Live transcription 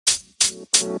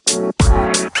All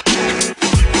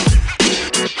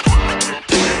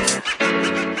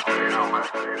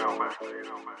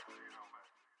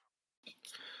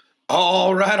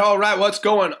right. What's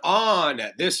going on?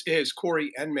 This is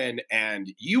Corey Enman,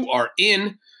 and you are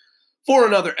in for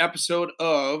another episode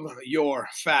of Your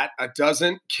Fat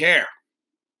Doesn't Care.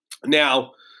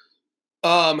 Now,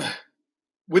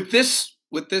 with this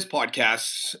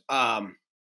podcast,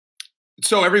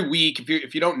 so every week,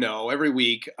 if you don't know, every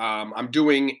week I'm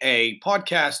doing a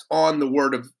podcast on the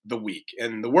word of the week,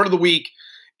 and the word of the week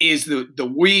is the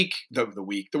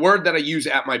word that I use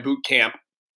at my boot camp.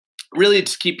 Really,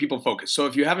 to keep people focused. So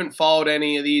if you haven't followed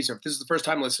any of these, or if this is the first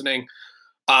time listening,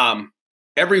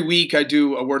 every week I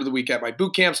do a word of the week at my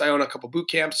boot camps. I own a couple boot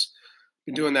camps.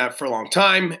 Been doing that for a long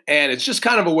time, and it's just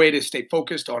kind of a way to stay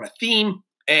focused on a theme.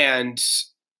 And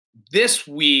this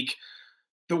week,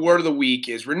 the word of the week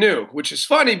is renew, which is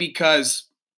funny because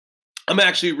I'm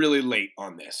actually really late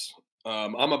on this.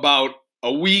 I'm about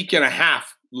a week and a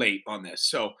half late on this.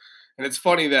 So, and it's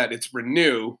funny that it's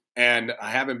renew, and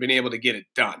I haven't been able to get it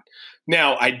done.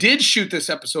 Now, I did shoot this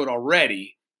episode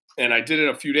already, and I did it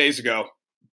a few days ago,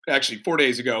 actually 4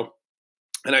 days ago,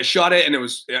 and I shot it, and it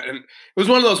was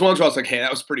one of those ones where I was like, hey,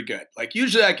 that was pretty good. Like,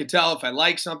 usually I could tell if I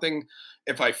liked something,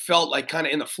 if I felt like kind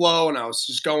of in the flow, and I was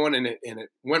just going, and it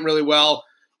went really well.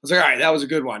 I was like, all right, that was a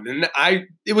good one, and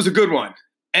it was a good one.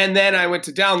 And then I went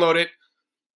to download it,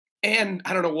 and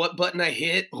I don't know what button I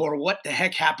hit or what the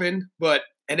heck happened, but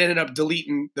it ended up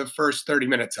deleting the first 30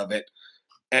 minutes of it.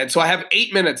 And so I have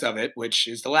 8 minutes of it, which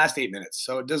is the last 8 minutes.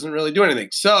 So it doesn't really do anything.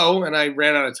 So, and I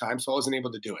ran out of time, so I wasn't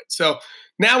able to do it. So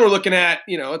now we're looking at,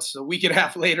 it's a week and a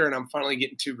half later, and I'm finally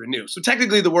getting to renew. So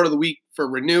technically the word of the week for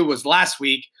renew was last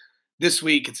week. This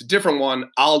week, it's a different one.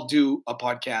 I'll do a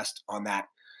podcast on that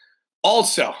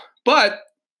also. But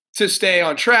to stay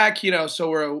on track, so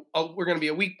we're going to be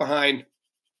a week behind.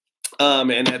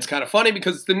 And that's kind of funny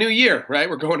because it's the new year, right?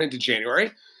 We're going into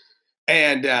January,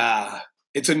 and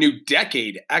it's a new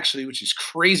decade, actually, which is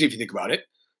crazy if you think about it.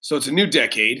 So it's a new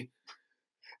decade,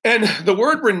 and the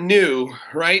word renew,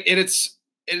 right? And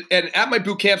and at my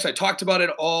boot camps, I talked about it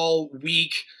all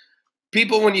week.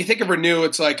 People, when you think of renew,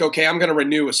 it's like, okay, I'm going to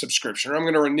renew a subscription, or I'm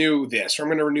going to renew this, or I'm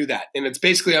going to renew that, and it's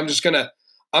basically I'm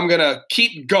going to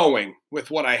keep going with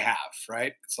what I have,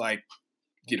 right? It's like,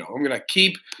 I'm going to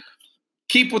keep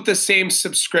with the same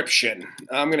subscription.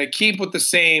 I'm going to keep with the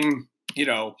same,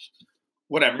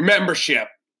 whatever, membership,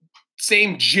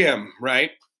 same gym,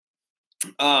 right?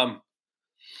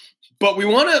 But we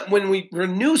want to, when we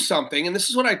renew something, and this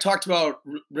is what I talked about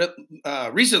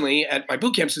recently at my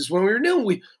boot camps, is when we renew,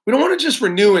 we don't want to just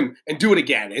renew and do it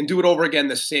again and do it over again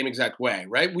the same exact way,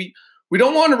 right? We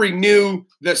don't want to renew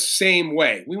the same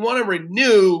way. We want to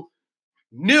renew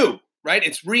new, right?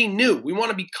 It's renew. We want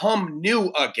to become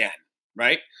new again.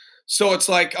 Right? So it's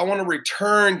like, I want to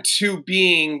return to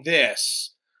being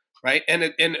this, right?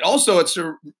 And also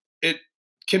it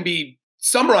can be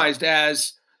summarized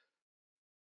as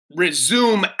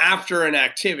resume after an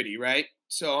activity, right?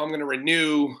 So I'm going to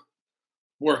renew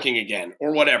working again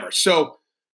or whatever. So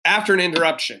after an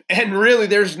interruption, and really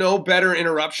there's no better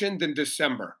interruption than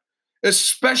December,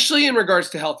 especially in regards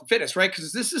to health and fitness, right?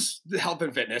 Because this is the health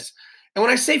and fitness. And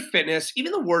when I say fitness,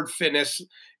 even the word fitness,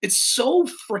 it's so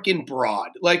freaking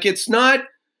broad. Like, it's not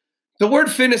the word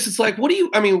fitness. It's like,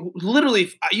 literally,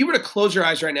 if you were to close your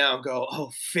eyes right now and go,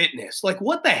 oh, fitness, like,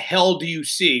 what the hell do you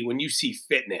see when you see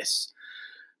fitness?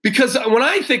 Because when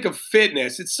I think of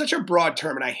fitness, it's such a broad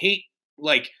term, and I hate,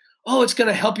 like, oh, it's going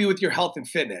to help you with your health and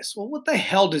fitness. Well, what the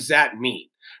hell does that mean?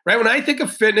 Right? When I think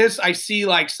of fitness, I see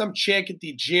like some chick at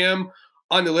the gym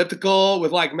on the elliptical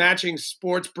with like matching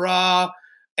sports bra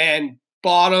and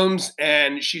bottoms,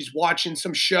 and she's watching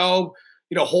some show,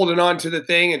 holding on to the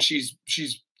thing, and she's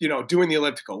doing the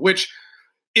elliptical, which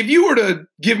if you were to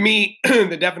give me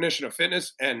the definition of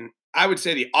fitness, and I would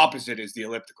say the opposite is the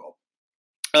elliptical.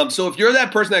 So if you're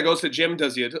that person that goes to the gym and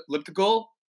does the elliptical,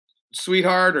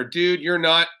 sweetheart or dude,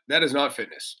 that is not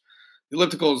fitness. The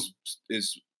elliptical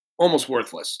is almost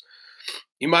worthless.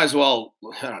 You might as well,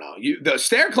 I don't know. The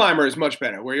stair climber is much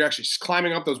better, where you're actually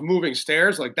climbing up those moving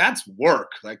stairs. Like, that's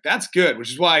work. Like, that's good,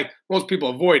 which is why most people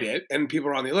avoid it, and people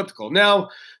are on the elliptical. Now,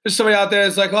 there's somebody out there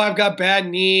that's like, oh, I've got bad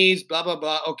knees, blah, blah,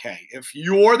 blah. Okay, if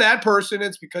you're that person,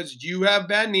 it's because you have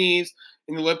bad knees,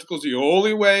 and the elliptical is the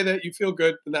only way that you feel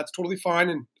good, and that's totally fine,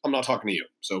 and I'm not talking to you,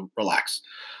 so relax.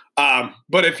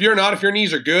 But if you're not, if your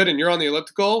knees are good and you're on the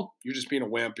elliptical, you're just being a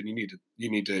wimp, and you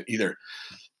need to either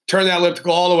turn that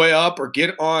elliptical all the way up or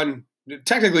get on.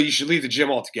 Technically, you should leave the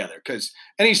gym altogether, because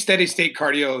any steady state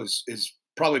cardio is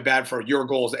probably bad for your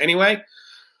goals anyway.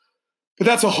 But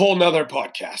that's a whole nother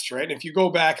podcast, right? And if you go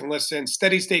back and listen,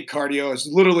 steady state cardio is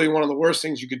literally one of the worst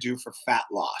things you could do for fat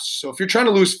loss. So if you're trying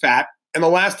to lose fat, and the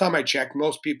last time I checked,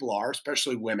 most people are,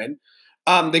 especially women,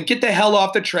 then get the hell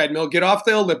off the treadmill, get off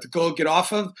the elliptical, get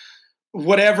off of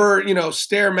whatever,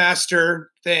 Stairmaster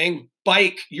thing,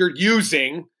 bike you're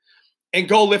using, and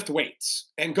go lift weights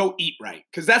and go eat right.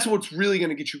 Because that's what's really going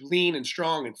to get you lean and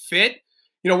strong and fit.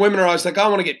 Women are always like, I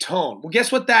want to get toned. Well,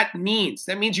 guess what that means?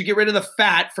 That means you get rid of the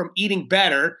fat from eating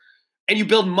better and you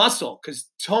build muscle, because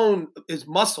tone is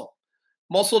muscle.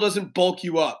 Muscle doesn't bulk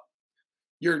you up.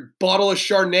 Your bottle of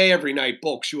Chardonnay every night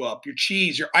bulks you up. Your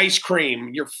cheese, your ice cream,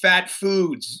 your fat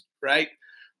foods, right?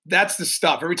 That's the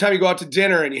stuff. Every time you go out to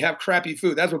dinner and you have crappy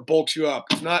food, that's what bulks you up.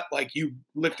 It's not like you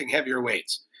lifting heavier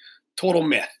weights. Total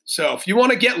myth. So if you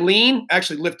want to get lean,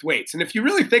 actually lift weights. And if you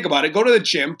really think about it, go to the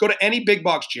gym, go to any big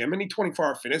box gym, any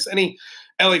 24-hour fitness, any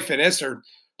LA Fitness or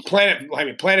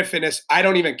Planet Fitness. I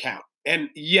don't even count. And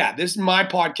yeah, this is my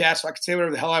podcast, so I can say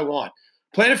whatever the hell I want.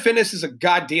 Planet Fitness is a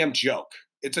goddamn joke.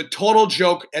 It's a total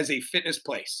joke as a fitness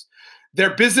place.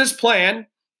 Their business plan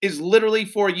is literally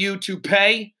for you to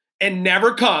pay and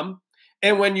never come.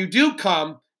 And when you do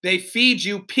come, they feed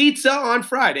you pizza on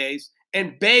Fridays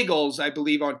and bagels, I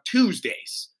believe, on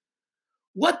Tuesdays.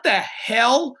 What the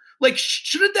hell? Like,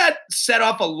 shouldn't that set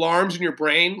off alarms in your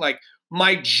brain? Like,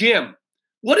 my gym.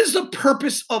 What is the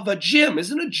purpose of a gym?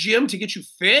 Isn't a gym to get you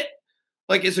fit?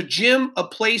 Like, is a gym a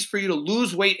place for you to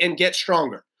lose weight and get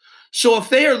stronger? So if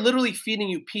they are literally feeding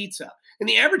you pizza, and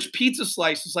the average pizza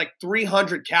slice is like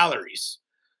 300 calories,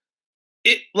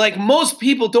 like most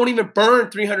people don't even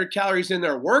burn 300 calories in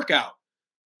their workout.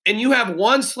 And you have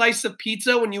one slice of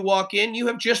pizza when you walk in, you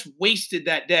have just wasted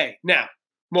that day. Now,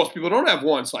 most people don't have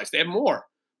one slice, they have more.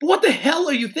 But what the hell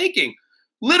are you thinking?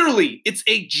 Literally, it's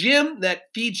a gym that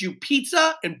feeds you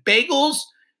pizza and bagels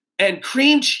and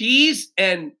cream cheese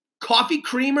and coffee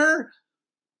creamer.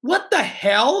 What the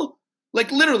hell?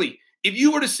 Like, literally, if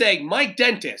you were to say, my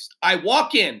dentist, I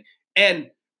walk in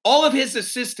and all of his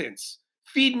assistants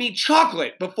feed me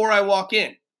chocolate before I walk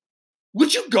in,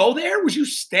 would you go there? Would you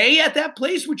stay at that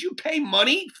place? Would you pay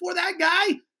money for that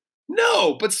guy?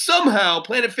 No, but somehow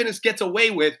Planet Fitness gets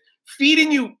away with feeding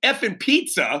you effing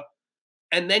pizza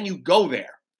and then you go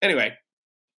there. Anyway,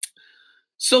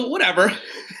 so whatever.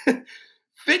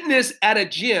 Fitness at a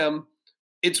gym,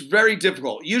 it's very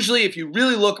difficult. Usually if you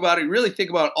really look about it, you really think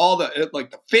about all the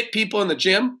fit people in the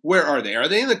gym, where are they? Are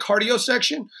they in the cardio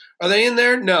section? Are they in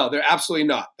there? No, they're absolutely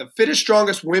not. The fittest,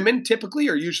 strongest women typically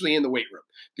are usually in the weight room.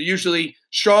 They're usually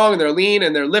strong and they're lean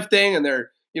and they're lifting and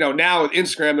they're, now with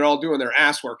Instagram, they're all doing their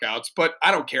ass workouts, but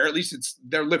I don't care. At least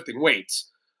they're lifting weights.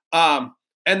 And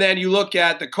then you look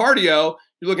at the cardio,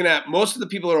 you're looking at most of the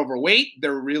people are overweight.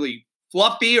 They're really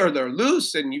fluffy or they're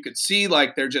loose. And you could see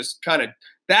like they're just kind of,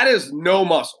 that is no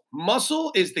muscle.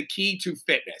 Muscle is the key to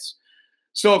fitness.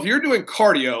 So if you're doing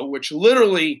cardio, which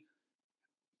literally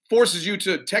forces you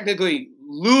to technically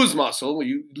lose muscle,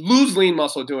 you lose lean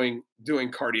muscle doing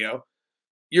cardio,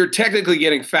 you're technically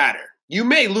getting fatter. You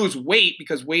may lose weight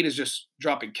because weight is just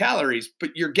dropping calories, but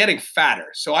you're getting fatter.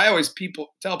 So I always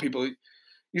tell people,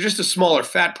 you're just a smaller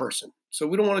fat person. So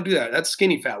we don't want to do that. That's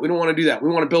skinny fat. We don't want to do that. We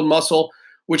want to build muscle,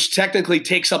 which technically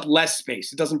takes up less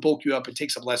space. It doesn't bulk you up. It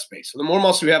takes up less space. So the more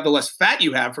muscle you have, the less fat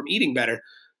you have from eating better,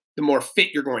 the more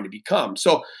fit you're going to become.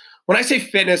 So when I say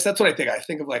fitness, that's what I think. I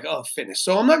think of like, oh, fitness.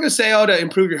 So I'm not going to say, to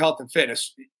improve your health and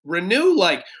fitness. Renew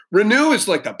is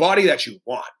like the body that you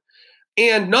want,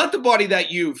 and not the body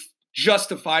that you've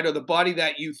justified or the body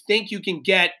that you think you can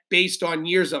get based on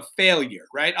years of failure,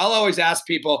 right? I'll always ask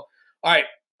people, all right,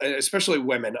 especially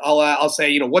women, I'll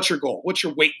say, what's your goal? What's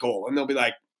your weight goal? And they'll be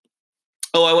like,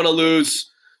 oh, I want to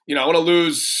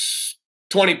lose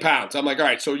 20 pounds. I'm like, all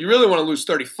right, so you really want to lose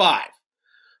 35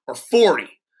 or 40.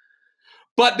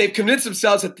 But they've convinced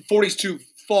themselves that the 40 is too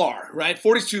far, right?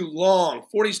 40 is too long.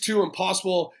 40 is too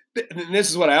impossible. And this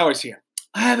is what I always hear.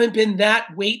 I haven't been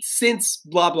that weight since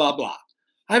blah, blah, blah.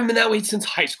 I haven't been that weight since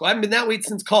high school. I haven't been that weight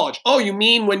since college. Oh, you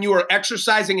mean when you were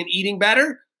exercising and eating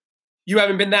better? You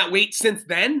haven't been that weight since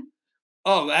then?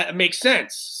 Oh, that makes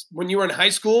sense. When you were in high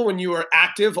school, when you were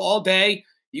active all day,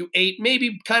 you ate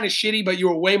maybe kind of shitty, but you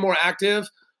were way more active.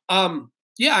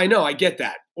 Yeah, I know. I get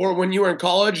that. Or when you were in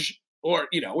college or,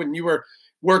 when you were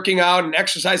working out and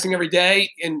exercising every day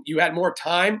and you had more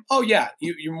time. Oh, yeah,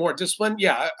 you're more disciplined.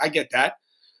 Yeah, I get that.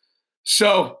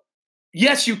 So,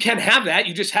 yes, you can have that.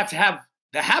 You just have to have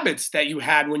the habits that you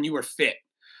had when you were fit.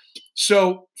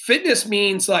 So fitness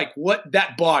means like what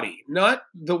that body, not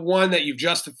the one that you've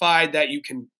justified that you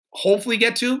can hopefully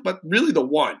get to, but really the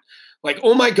one. Like,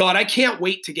 oh my God, I can't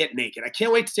wait to get naked. I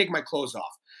can't wait to take my clothes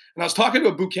off. And I was talking to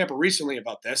a boot camper recently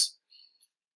about this.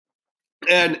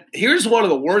 And here's one of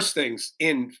the worst things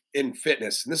in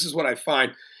fitness, and this is what I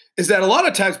find, is that a lot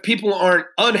of times people aren't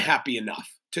unhappy enough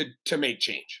to make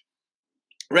change,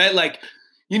 right? Like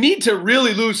you need to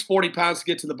really lose 40 pounds to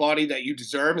get to the body that you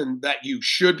deserve and that you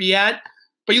should be at,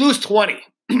 but you lose 20.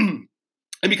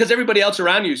 And because everybody else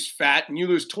around you is fat and you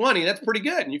lose 20, that's pretty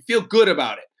good. And you feel good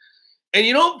about it. And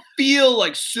you don't feel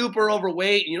like super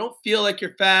overweight and you don't feel like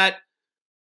you're fat.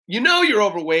 You know you're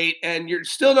overweight and you're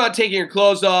still not taking your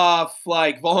clothes off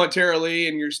like voluntarily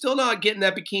and you're still not getting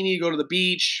that bikini to go to the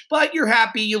beach, but you're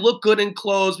happy. You look good in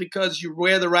clothes because you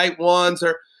wear the right ones,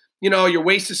 or, your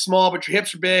waist is small, but your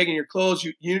hips are big, and your clothes,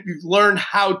 you've learned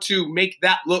how to make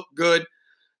that look good.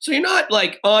 So you're not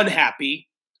like unhappy.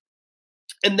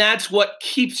 And that's what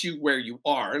keeps you where you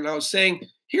are. And I was saying,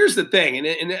 here's the thing.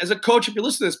 And as a coach, if you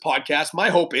listen to this podcast, my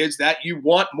hope is that you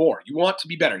want more. You want to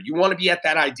be better. You want to be at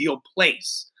that ideal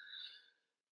place.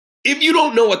 If you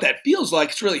don't know what that feels like,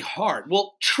 it's really hard.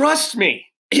 Well, trust me,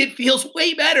 it feels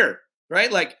way better,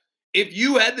 right? Like if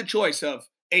you had the choice of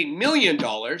 $1 million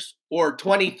or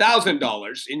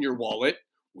 $20,000 in your wallet,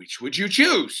 which would you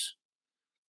choose?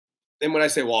 And when I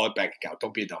say wallet, bank account,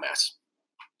 don't be a dumbass,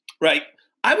 right?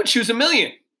 I would choose $1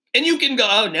 million. And you can go,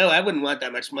 oh, no, I wouldn't want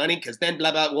that much money because then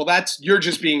blah, blah. Well, you're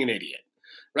just being an idiot,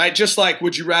 right? Just like,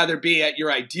 would you rather be at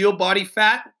your ideal body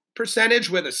fat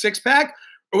percentage with a six-pack,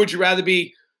 or would you rather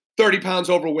be 30 pounds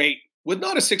overweight with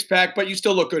not a six-pack, but you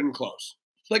still look good in clothes?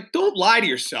 Like, don't lie to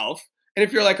yourself. And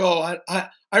if you're like, oh,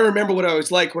 I remember what I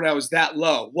was like when I was that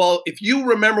low. Well, if you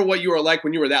remember what you were like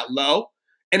when you were that low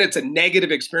and it's a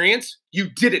negative experience, you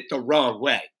did it the wrong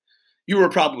way. You were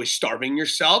probably starving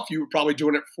yourself. You were probably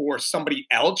doing it for somebody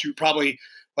else. You were probably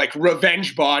like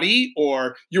revenge body,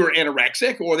 or you were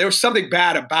anorexic, or there was something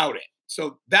bad about it.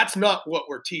 So that's not what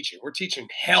we're teaching. We're teaching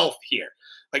health here.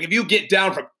 Like if you get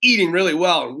down from eating really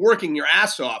well and working your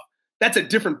ass off, that's a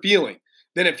different feeling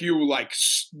than if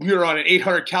you're on an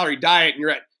 800 calorie diet and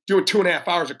you're doing 2.5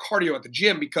 hours of cardio at the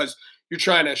gym because you're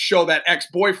trying to show that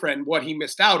ex-boyfriend what he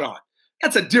missed out on.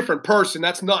 That's a different person.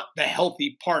 That's not the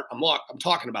healthy part I'm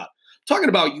talking about. I'm talking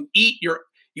about you eat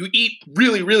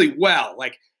really, really well,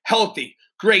 like healthy,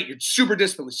 great. You're super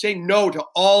disciplined. Say no to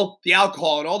all the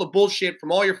alcohol and all the bullshit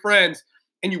from all your friends,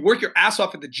 and you work your ass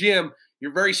off at the gym.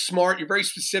 You're very smart, you're very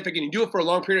specific, and you do it for a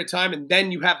long period of time, and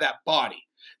then you have that body.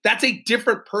 That's a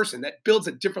different person. That builds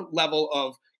a different level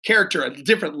of character, a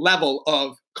different level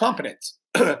of confidence.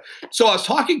 So I was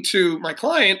talking to my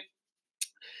client,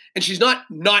 and she's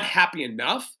not happy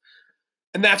enough,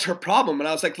 and that's her problem. And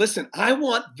I was like, listen, I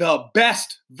want the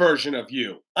best version of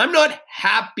you. I'm not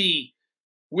happy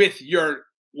with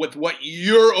what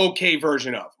your okay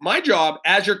version of. My job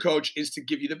as your coach is to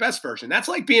give you the best version. That's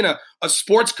like being a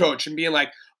sports coach and being like,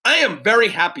 I am very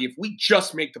happy if we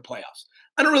just make the playoffs.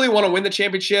 I don't really want to win the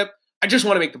championship. I just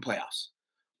want to make the playoffs.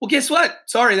 Well, guess what?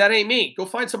 Sorry, that ain't me. Go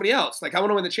find somebody else. Like, I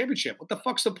want to win the championship. What the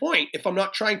fuck's the point if I'm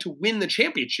not trying to win the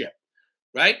championship,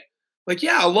 right? Like,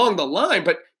 yeah, along the line,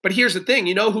 but here's the thing.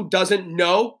 You know who doesn't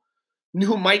know?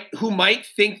 Who might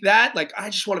think that? Like, I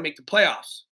just want to make the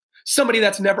playoffs. Somebody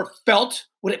that's never felt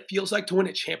what it feels like to win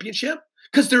a championship,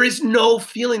 because there is no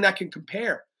feeling that can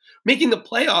compare. Making the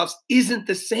playoffs isn't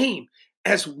the same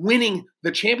as winning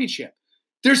the championship.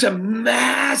 There's a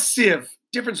massive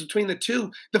difference between the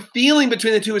two. The feeling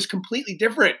between the two is completely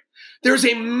different. There's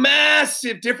a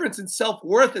massive difference in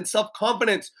self-worth and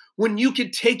self-confidence when you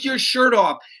can take your shirt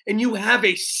off and you have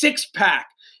a six-pack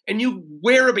and you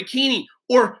wear a bikini,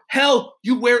 or hell,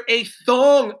 you wear a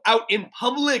thong out in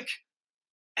public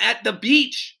at the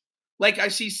beach, like I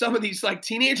see some of these like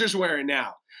teenagers wearing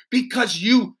now, because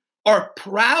you are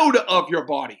proud of your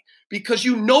body, because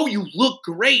you know you look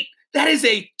great. That is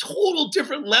a total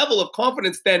different level of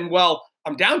confidence than, well,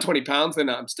 I'm down 20 pounds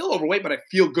and I'm still overweight, but I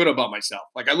feel good about myself.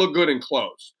 Like I look good in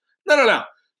clothes. No.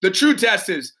 The true test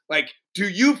is like, do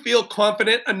you feel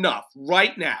confident enough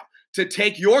right now to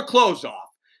take your clothes off,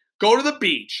 go to the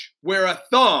beach, wear a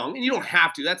thong, and you don't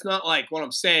have to. That's not like what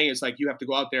I'm saying is like you have to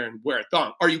go out there and wear a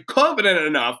thong. Are you confident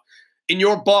enough in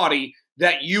your body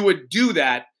that you would do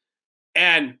that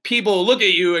and people look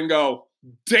at you and go,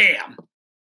 damn,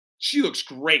 she looks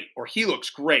great or he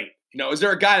looks great? You know, is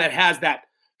there a guy that has that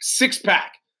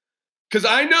six-pack? Because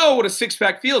I know what a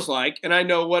six-pack feels like, and I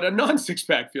know what a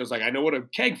non-six-pack feels like. I know what a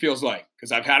keg feels like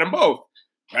because I've had them both,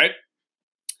 right?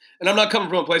 And I'm not coming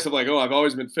from a place of like, oh, I've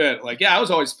always been fit. Like, yeah, I was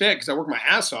always fit because I worked my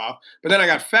ass off, but then I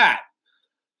got fat.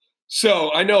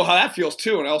 So I know how that feels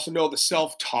too. And I also know the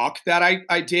self-talk that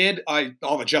I did,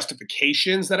 all the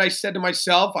justifications that I said to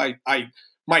myself.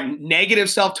 My negative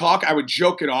self-talk, I would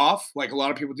joke it off like a lot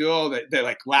of people do. Oh, they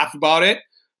like laugh about it.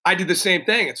 I did the same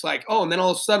thing. It's like, oh, and then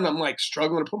all of a sudden I'm like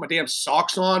struggling to put my damn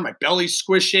socks on, my belly's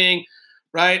squishing,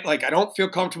 right? Like I don't feel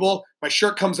comfortable. My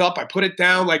shirt comes up, I put it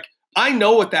down. Like I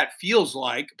know what that feels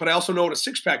like, but I also know what a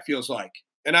six pack feels like.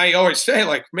 And I always say,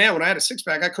 like, man, when I had a six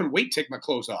pack, I couldn't wait to take my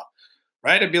clothes off,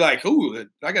 right? I'd be like, ooh,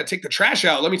 I got to take the trash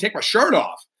out. Let me take my shirt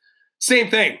off.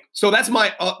 Same thing. So that's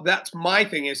my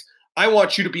thing is I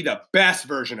want you to be the best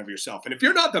version of yourself. And if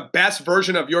you're not the best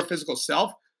version of your physical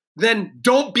self, then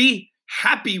don't be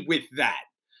happy with that.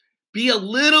 Be a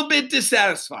little bit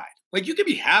dissatisfied. Like you can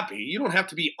be happy. You don't have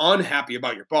to be unhappy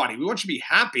about your body. We want you to be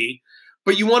happy,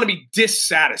 but you want to be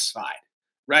dissatisfied,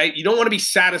 right? You don't want to be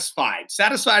satisfied.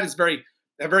 Satisfied is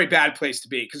a very bad place to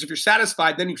be because if you're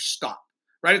satisfied, then you stop,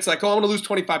 right? It's like, oh, I want to lose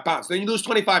 25 pounds. Then you lose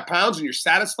 25 pounds and you're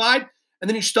satisfied, and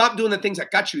then you stop doing the things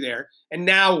that got you there. And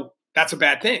now that's a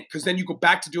bad thing because then you go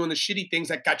back to doing the shitty things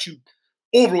that got you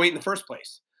overweight in the first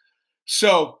place.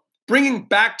 So bringing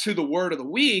back to the word of the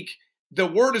week, the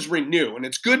word is renew. And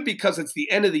it's good because it's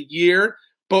the end of the year,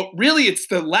 but really it's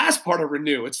the last part of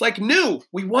renew. It's like new.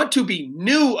 We want to be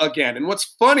new again. And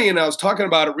what's funny, and I was talking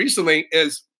about it recently,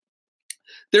 is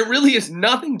there really is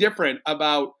nothing different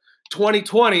about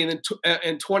 2020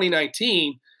 and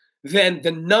 2019 than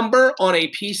the number on a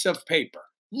piece of paper.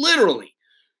 Literally,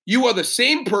 you are the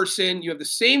same person, you have the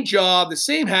same job, the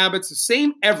same habits, the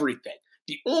same everything.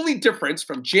 The only difference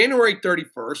from December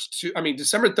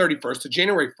 31st to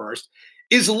January 1st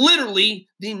is literally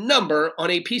the number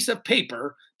on a piece of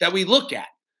paper that we look at.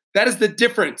 That is the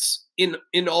difference in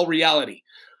all reality.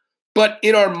 But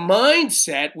in our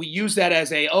mindset, we use that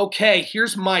as okay,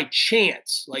 here's my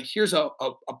chance. Like here's a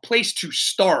place to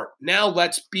start. Now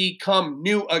let's become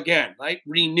new again, right?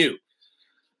 Renew.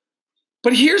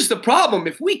 But here's the problem.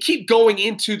 If we keep going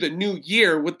into the new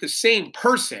year with the same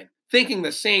person, thinking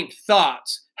the same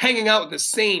thoughts, hanging out with the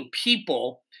same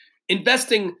people,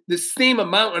 investing the same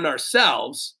amount in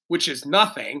ourselves, which is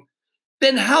nothing,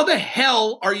 then how the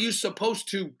hell are you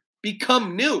supposed to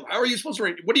become new? How are you supposed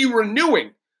to, what are you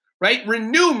renewing, right?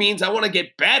 Renew means I want to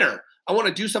get better. I want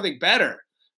to do something better.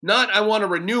 Not I want to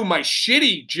renew my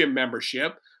shitty gym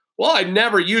membership. Well, I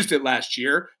never used it last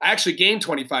year. I actually gained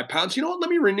 25 pounds. You know what?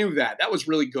 Let me renew that. That was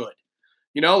really good.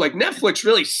 You know, like Netflix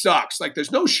really sucks. Like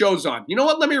there's no shows on. You know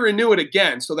what? Let me renew it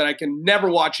again so that I can never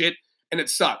watch it and it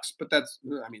sucks. But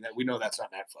we know that's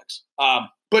not Netflix.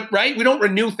 But right, we don't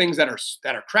renew things that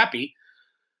are crappy,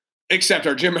 except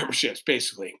our gym memberships,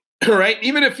 basically. Right?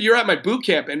 Even if you're at my boot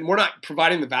camp and we're not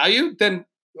providing the value, then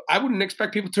I wouldn't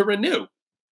expect people to renew.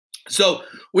 So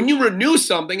when you renew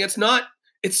something,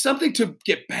 it's something to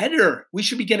get better. We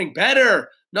should be getting better,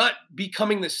 not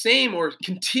becoming the same or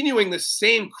continuing the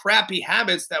same crappy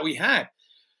habits that we had.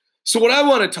 So what I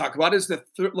want to talk about is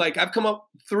I've come up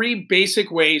with 3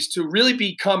 basic ways to really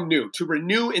become new, to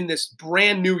renew in this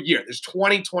brand new year, this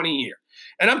 2020 year.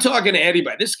 And I'm talking to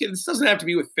anybody. This doesn't have to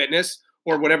be with fitness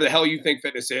or whatever the hell you think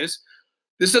fitness is.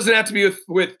 This doesn't have to be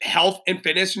with health and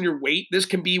fitness and your weight. This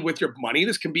can be with your money.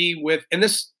 This can be with, and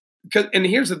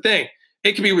here's the thing.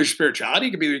 It can be with your spirituality.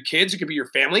 It could be with your kids. It could be your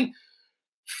family.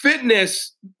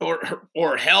 Fitness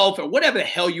or health or whatever the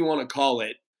hell you want to call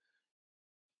it.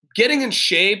 Getting in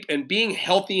shape and being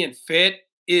healthy and fit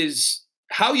is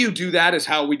how you do that is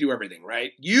how we do everything,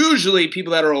 right? Usually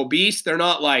people that are obese, they're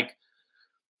not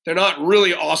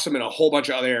really awesome in a whole bunch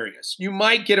of other areas. You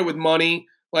might get it with money.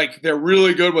 Like they're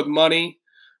really good with money,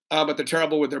 but they're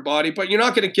terrible with their body. But you're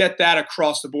not going to get that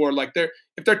across the board. Like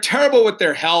if they're terrible with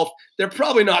their health, they're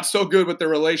probably not so good with their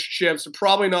relationships. They're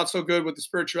probably not so good with the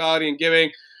spirituality and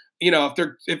giving. You know,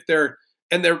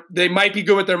 they might be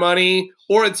good with their money,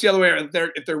 or it's the other way around.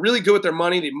 If they're really good with their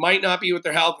money, they might not be with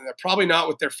their health, and they're probably not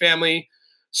with their family.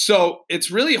 So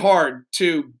it's really hard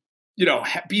to,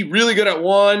 be really good at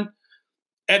one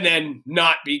and then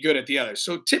not be good at the other.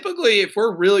 So typically, if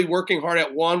we're really working hard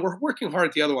at one, we're working hard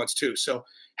at the other ones too. So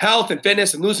health and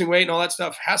fitness and losing weight and all that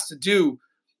stuff has to do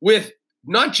with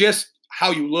not just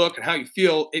how you look and how you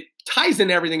feel. It ties in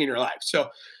everything in your life. So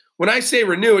when I say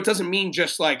renew, it doesn't mean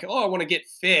just like, oh, I want to get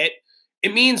fit.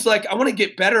 It means like I want to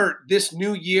get better this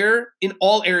new year in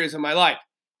all areas of my life.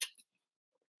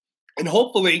 And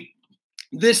hopefully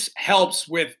this helps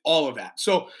with all of that.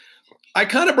 So I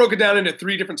kind of broke it down into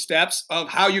 3 different steps of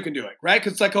how you can do it, right?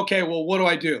 Because it's like, okay, well, what do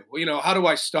I do? Well, how do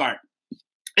I start?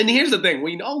 And here's the thing.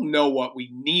 We all know what we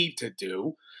need to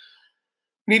do.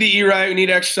 We need to eat right. We need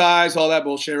to exercise, all that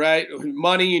bullshit, right?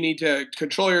 Money, you need to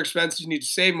control your expenses. You need to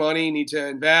save money. You need to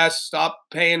invest. Stop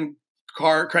paying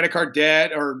credit card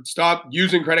debt or stop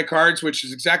using credit cards, which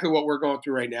is exactly what we're going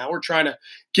through right now. We're trying to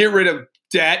get rid of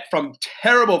debt from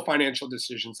terrible financial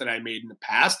decisions that I made in the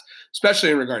past,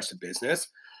 especially in regards to business.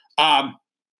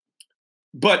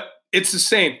 But it's the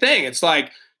same thing. It's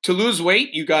like to lose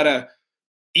weight, you got to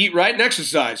eat right and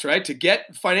exercise, right? To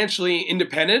get financially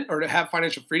independent or to have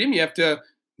financial freedom, you have to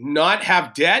not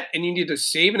have debt and you need to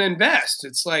save and invest.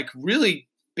 It's like really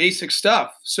basic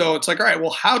stuff. So it's like, all right,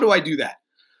 well, how do I do that?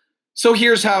 So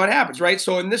here's how it happens, right?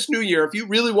 So in this new year, if you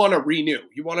really want to renew,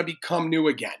 you want to become new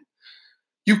again,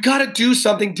 you got to do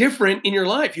something different in your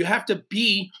life. You have to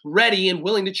be ready and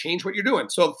willing to change what you're doing.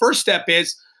 So the first step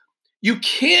is you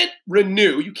can't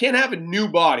renew, you can't have a new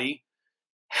body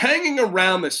hanging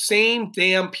around the same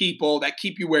damn people that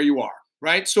keep you where you are,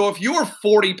 right? So if you're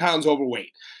 40 pounds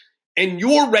overweight and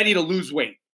you're ready to lose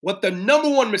weight, what the number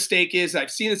one mistake is, I've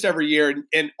seen this every year,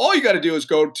 and all you got to do is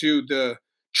go to the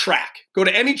track. Go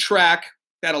to any track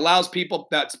that allows people,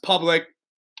 that's public,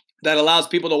 that allows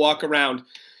people to walk around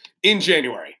in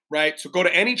January, right? So go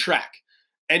to any track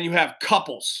and you have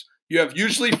couples. You have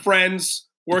usually friends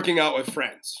working out with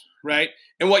friends, right?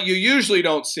 And what you usually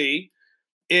don't see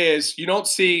is you don't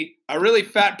see a really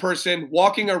fat person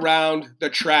walking around the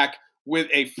track with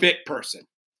a fit person,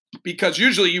 because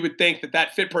usually you would think that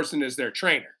that fit person is their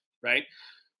trainer, right?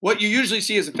 What you usually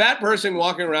see is a fat person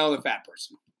walking around with a fat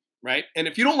person, right? And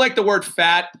if you don't like the word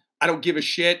fat, I don't give a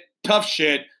shit. Tough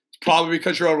shit. It's probably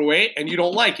because you're overweight and you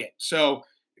don't like it. So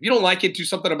if you don't like it, do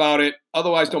something about it.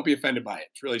 Otherwise, don't be offended by it.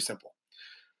 It's really simple.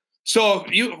 So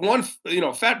one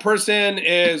fat person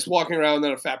is walking around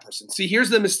with a fat person. See, here's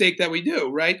the mistake that we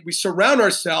do, right? We surround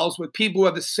ourselves with people who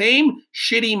have the same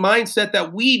shitty mindset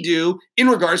that we do in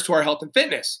regards to our health and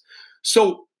fitness.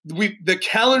 So the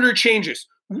calendar changes.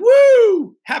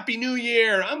 Woo! Happy New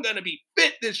Year. I'm going to be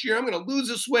fit this year. I'm going to lose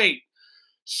this weight.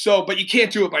 So, but you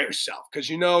can't do it by yourself because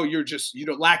you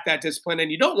don't lack that discipline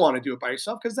and you don't want to do it by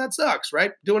yourself because that sucks,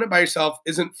 right? Doing it by yourself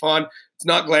isn't fun. It's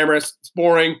not glamorous. It's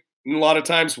boring. And a lot of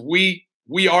times we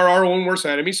are our own worst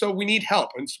enemy, so we need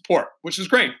help and support, which is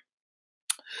great.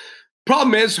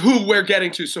 Problem is who we're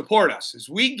getting to support us is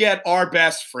we get our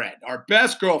best friend, our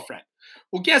best girlfriend.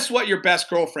 Well, guess what your best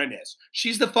girlfriend is?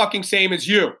 She's the fucking same as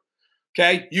you.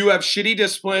 Okay, you have shitty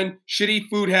discipline, shitty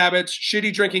food habits,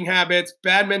 shitty drinking habits,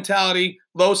 bad mentality,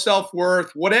 low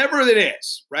self-worth, whatever it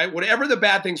is, right? Whatever the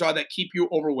bad things are that keep you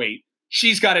overweight,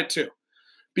 she's got it too.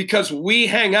 Because we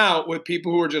hang out with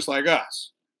people who are just like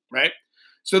us, right?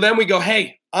 So then we go,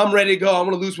 hey, I'm ready to go. I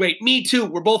want to lose weight. Me too.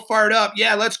 We're both fired up.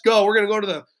 Yeah, let's go. We're gonna go to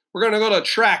the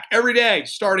track every day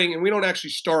starting, and we don't actually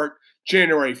start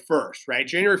January 1st, right?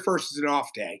 January 1st is an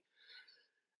off day.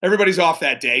 Everybody's off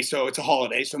that day, so it's a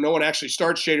holiday, so no one actually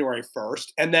starts January 1st.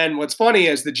 And then what's funny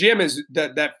is the gym is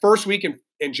that first week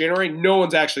in January, no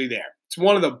one's actually there. It's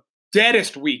one of the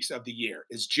deadest weeks of the year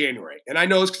is January. And I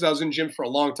know this because I was in the gym for a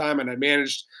long time, and I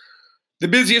managed the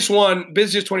busiest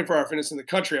 24-hour fitness in the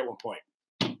country at one point.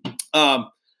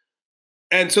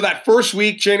 And so that first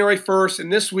week, January 1st,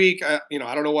 and this week, I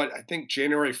don't know what, I think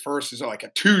January 1st is like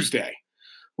a Tuesday,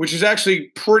 which is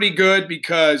actually pretty good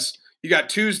because you got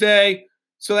Tuesday.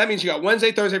 So that means you got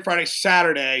Wednesday, Thursday, Friday,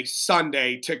 Saturday,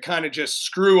 Sunday to kind of just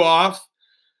screw off.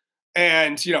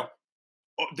 And,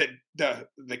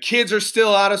 the kids are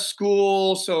still out of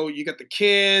school. So you got the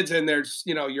kids and there's,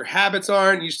 your habits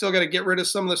aren't, you still got to get rid of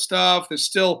some of the stuff. There's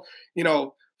still,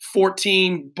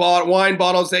 14 wine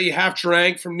bottles that you have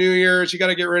drank from New Year's. You got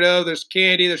to get rid of. There's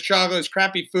candy, there's chocolate, there's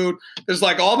crappy food. There's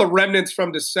like all the remnants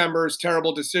from December's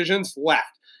terrible decisions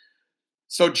left.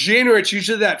 So January, it's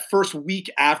usually that first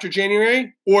week after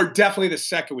January, or definitely the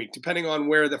second week, depending on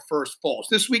where the first falls.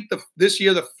 This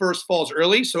year, the first falls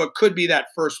early, so it could be that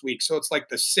first week. So it's like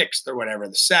the 6th or whatever,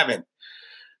 the 7th.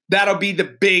 That'll be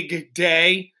the big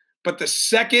day. But the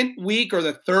second week or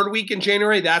the third week in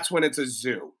January, that's when it's a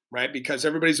zoo, right? Because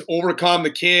everybody's overcome,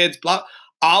 the kids, blah.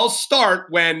 I'll start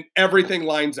when everything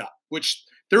lines up, which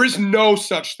there is no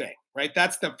such thing, right?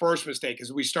 That's the first mistake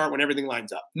is we start when everything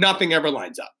lines up. Nothing ever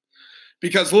lines up.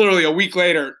 Because literally a week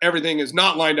later, everything is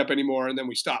not lined up anymore, and then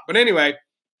we stop. But anyway,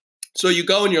 so you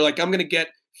go and you're like, I'm going to get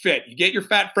fit. You get your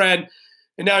fat friend,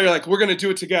 and now you're like, we're going to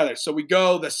do it together. So we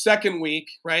go the second week,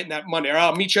 right, and that Monday.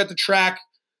 I'll meet you at the track,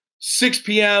 6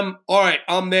 p.m. All right,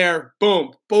 I'm there.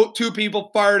 Boom. Both two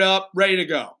people fired up, ready to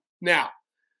go. Now,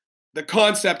 the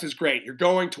concept is great. You're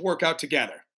going to work out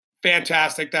together.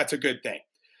 Fantastic. That's a good thing.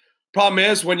 Problem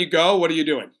is, when you go, what are you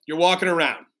doing? You're walking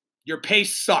around. Your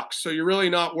pace sucks, so you're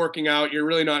really not working out, you're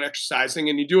really not exercising,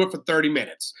 and you do it for 30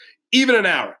 minutes, even an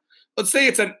hour. Let's say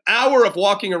it's an hour of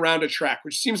walking around a track,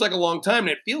 which seems like a long time,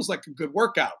 and it feels like a good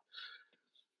workout.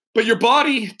 But your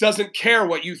body doesn't care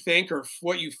what you think or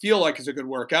what you feel like is a good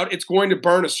workout. It's going to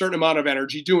burn a certain amount of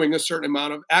energy doing a certain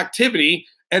amount of activity,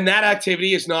 and that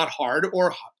activity is not hard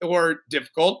or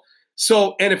difficult.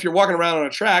 So, and if you're walking around on a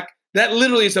track, that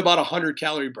literally is about 100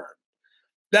 calorie burn.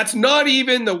 That's not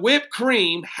even the whipped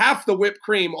cream, half the whipped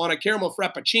cream on a caramel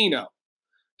frappuccino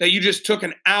that you just took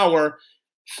an hour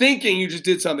thinking you just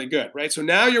did something good, right? So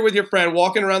now you're with your friend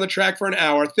walking around the track for an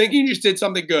hour thinking you just did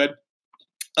something good,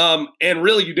 and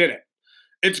really you didn't.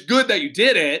 It's good that you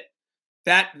did it,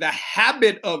 that the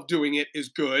habit of doing it is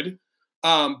good,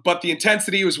 but the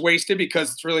intensity was wasted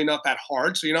because it's really not that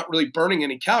hard, so you're not really burning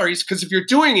any calories, because if you're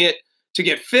doing it to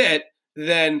get fit,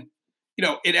 then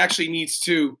it actually needs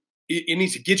to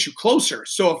get you closer.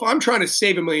 So if I'm trying to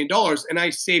save $1 million and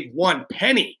I save 1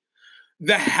 penny,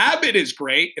 the habit is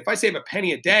great if I save a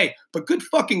penny a day, but good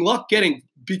fucking luck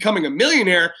becoming a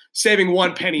millionaire saving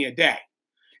 1 penny a day.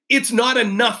 It's not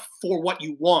enough for what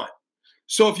you want.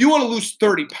 So if you want to lose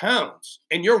 30 pounds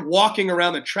and you're walking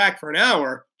around the track for an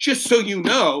hour, just so you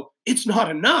know, it's not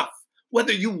enough.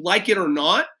 Whether you like it or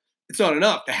not, it's not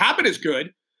enough. The habit is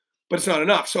good, but it's not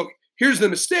enough. So here's the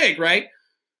mistake, right?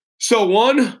 So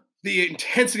one, the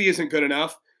intensity isn't good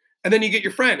enough. And then you get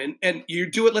your friend and you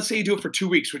do it. Let's say you do it for 2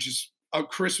 weeks, which is a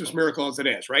Christmas miracle as it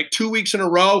is, right? 2 weeks in a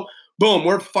row, boom,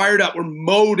 we're fired up. We're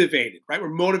motivated, right? We're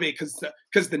motivated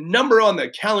because the number on the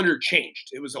calendar changed.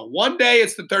 It was a one day,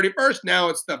 it's the 31st. Now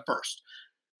it's the 1st.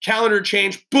 Calendar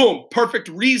change, boom, perfect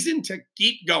reason to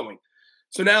keep going.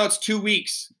 So now it's 2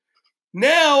 weeks.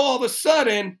 Now, all of a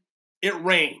sudden, it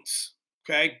rains,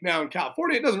 okay? Now in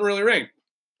California, it doesn't really rain.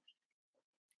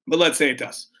 But let's say it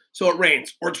does. So it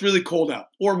rains, or it's really cold out,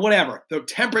 or whatever. The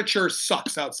temperature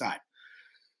sucks outside.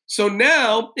 So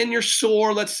now, and you're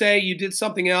sore, let's say you did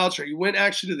something else, or you went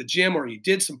actually to the gym, or you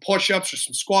did some push-ups or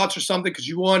some squats or something because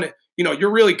you want to,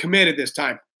 you're really committed this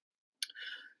time.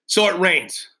 So it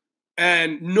rains.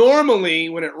 And normally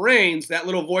when it rains, that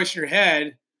little voice in your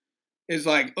head is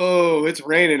like, oh, it's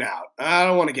raining out. I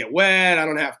don't want to get wet. I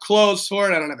don't have clothes for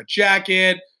it. I don't have a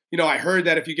jacket. I heard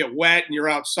that if you get wet and you're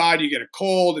outside, you get a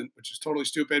cold, which is totally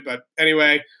stupid. But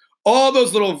anyway, all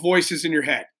those little voices in your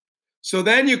head. So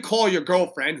then you call your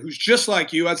girlfriend, who's just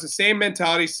like you, has the same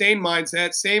mentality, same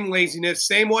mindset, same laziness,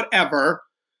 same whatever.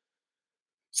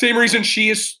 Same reason she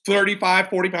is 35,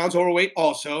 40 pounds overweight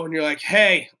also. And you're like,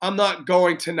 hey, I'm not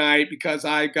going tonight because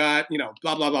I got,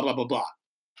 blah, blah, blah, blah, blah, blah.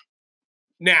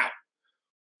 Now,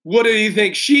 what do you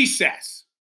think she says?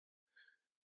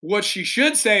 What she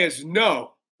should say is,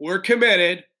 no, we're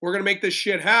committed. We're going to make this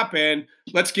shit happen.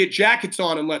 Let's get jackets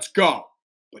on and let's go.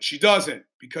 But she doesn't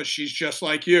because she's just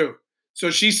like you. So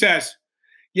she says,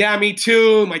 yeah, me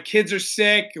too. My kids are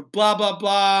sick, blah, blah,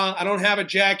 blah. I don't have a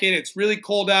jacket. It's really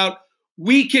cold out.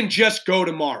 We can just go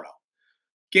tomorrow.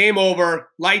 Game over.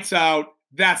 Lights out.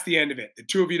 That's the end of it. The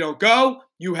two of you don't go.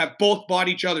 You have both bought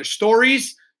each other's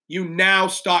stories. You now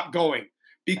stop going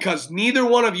because neither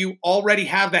one of you already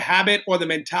have the habit or the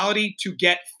mentality to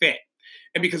get fit.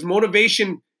 And because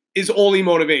motivation is only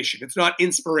motivation. It's not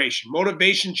inspiration.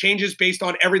 Motivation changes based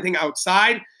on everything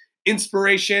outside.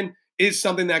 Inspiration is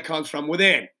something that comes from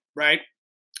within, right?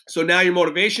 So now your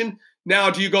motivation.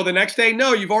 Now, do you go the next day?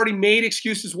 No, you've already made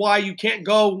excuses why you can't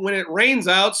go when it rains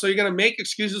out. So you're going to make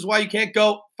excuses why you can't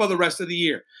go for the rest of the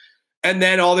year. And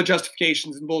then all the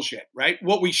justifications and bullshit, right?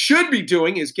 What we should be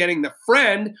doing is getting the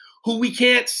friend who we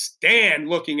can't stand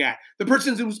looking at. The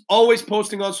person who's always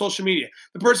posting on social media.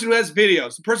 The person who has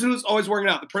videos. The person who's always working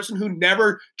out. The person who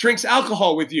never drinks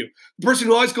alcohol with you. The person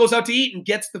who always goes out to eat and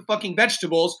gets the fucking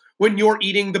vegetables when you're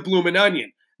eating the bloomin'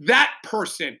 onion. That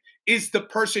person is the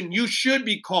person you should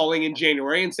be calling in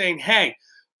January and saying, hey,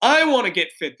 I want to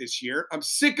get fit this year. I'm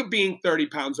sick of being 30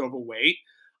 pounds overweight.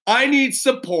 I need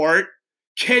support.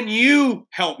 Can you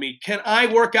help me? Can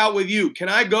I work out with you? Can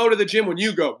I go to the gym when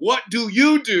you go? What do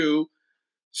you do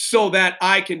so that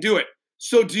I can do it?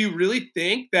 So do you really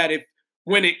think that if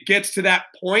when it gets to that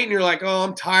point and you're like, oh,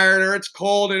 I'm tired or it's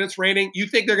cold and it's raining, you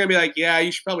think they're going to be like, yeah,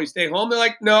 you should probably stay home? They're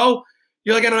like, no.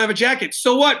 You're like, I don't have a jacket.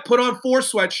 So what? Put on 4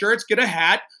 sweatshirts, get a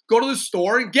hat, go to the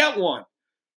store and get one.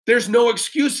 There's no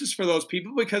excuses for those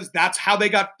people because that's how they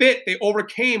got fit. They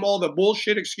overcame all the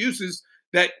bullshit excuses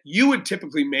that you would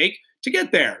typically make to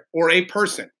get there, or a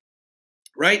person,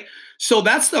 right? So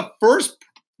that's the first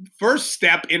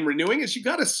step in renewing is you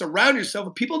got to surround yourself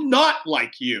with people not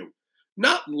like you.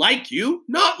 Not like you,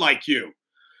 not like you.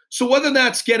 So whether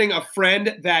that's getting a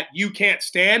friend that you can't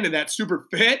stand and that's super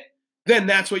fit, then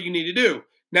that's what you need to do.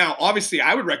 Now, obviously,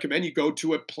 I would recommend you go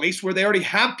to a place where they already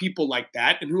have people like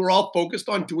that and who are all focused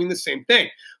on doing the same thing.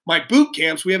 My boot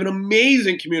camps, we have an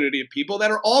amazing community of people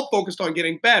that are all focused on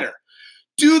getting better.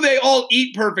 Do they all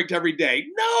eat perfect every day?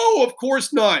 No, of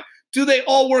course not. Do they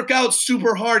all work out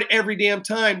super hard every damn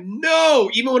time? No.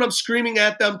 Even when I'm screaming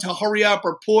at them to hurry up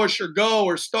or push or go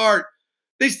or start,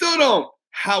 they still don't.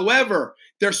 However,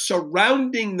 they're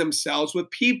surrounding themselves with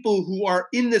people who are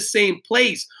in the same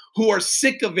place, who are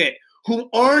sick of it, who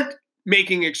aren't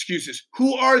making excuses,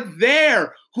 who are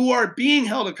there, who are being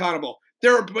held accountable.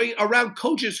 They're around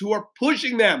coaches who are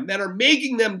pushing them, that are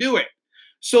making them do it,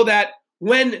 so that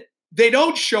when they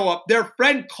don't show up, their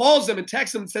friend calls them and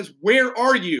texts them and says, "Where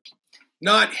are you?"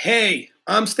 Not, "Hey,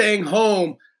 I'm staying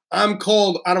home. I'm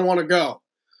cold. I don't want to go."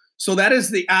 So that is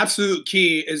the absolute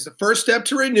key, is the first step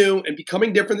to renew and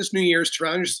becoming different this new year is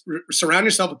to surround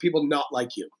yourself with people not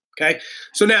like you, okay?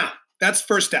 So now, that's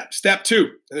first step. Step 2,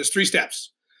 and there's 3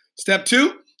 steps. Step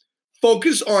 2,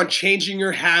 focus on changing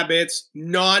your habits,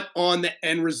 not on the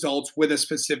end results with a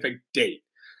specific date.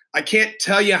 I can't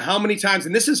tell you how many times,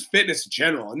 and this is fitness in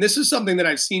general, and this is something that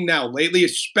I've seen now lately,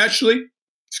 especially,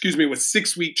 with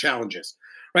 6-week challenges,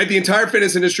 right? The entire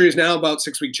fitness industry is now about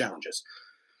 6-week challenges.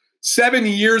 7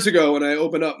 years ago, when I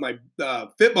opened up my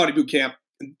Fit Body Bootcamp,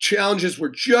 challenges were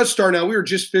just starting out. We were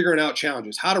just figuring out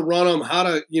challenges, how to run them, how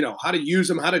to use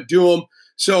them, how to do them.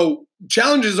 So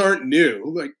challenges aren't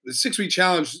new. Like the 6-week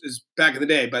challenge is back in the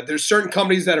day, but there's certain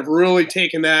companies that have really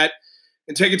taken that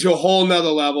and take it to a whole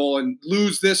nother level and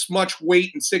lose this much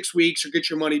weight in 6 weeks or get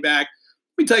your money back.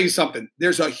 Let me tell you something.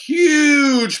 There's a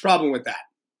huge problem with that.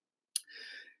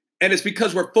 And it's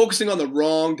because we're focusing on the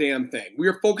wrong damn thing. We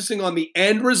are focusing on the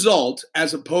end result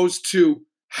as opposed to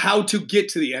how to get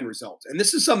to the end result. And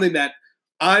this is something that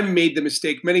I've made the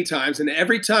mistake many times. And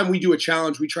every time we do a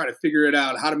challenge, we try to figure it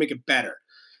out, how to make it better.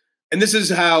 And this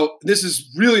is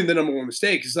really the number one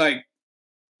mistake. It's like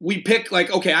we pick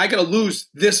okay, I got to lose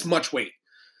this much weight.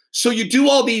 So you do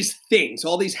all these things,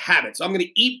 all these habits. I'm going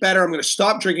to eat better. I'm going to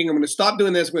stop drinking. I'm going to stop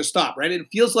doing this. I'm going to stop, right? It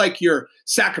feels like you're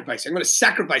sacrificing. I'm going to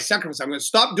sacrifice. I'm going to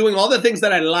stop doing all the things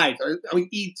that I like.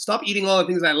 Stop eating all the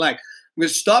things that I like. I'm going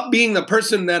to stop being the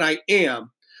person that I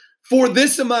am for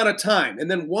this amount of time. And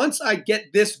then once I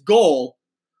get this goal,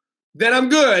 then I'm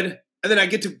good. And then I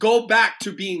get to go back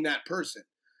to being that person.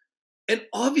 And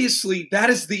obviously, that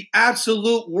is the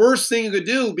absolute worst thing you could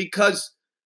do, because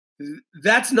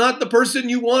that's not the person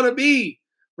you want to be,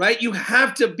 right? You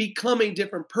have to become a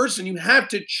different person. You have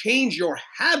to change your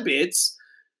habits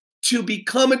to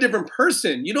become a different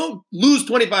person. You don't lose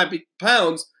 25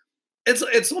 pounds.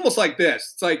 It's almost like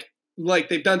this. It's like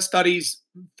they've done studies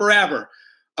forever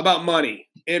about money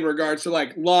in regards to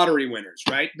lottery winners,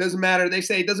 right? Doesn't matter. They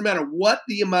say it doesn't matter what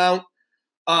the amount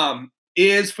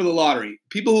is for the lottery.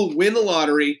 People who win the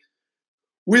lottery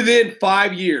within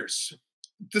 5 years,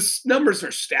 the numbers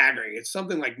are staggering. It's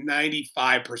something like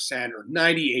 95% or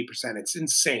 98%. It's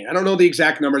insane. I don't know the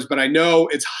exact numbers, but I know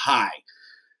it's high.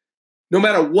 No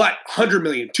matter what, 100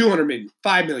 million, 200 million,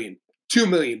 5 million, 2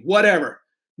 million, whatever.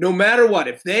 No matter what,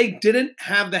 if they didn't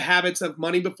have the habits of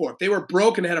money before, if they were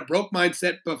broke and had a broke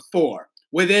mindset before,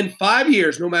 within 5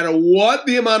 years, no matter what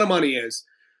the amount of money is,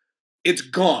 it's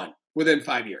gone within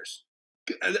 5 years.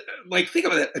 Think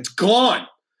about it. It's gone.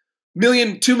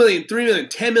 Million, 2 million, 3 million,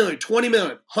 10 million, 20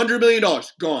 million, $100 million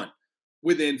gone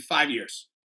within 5 years.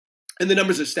 And the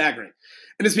numbers are staggering.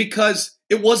 And it's because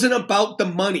it wasn't about the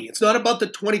money. It's not about the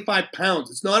 25 pounds.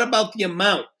 It's not about the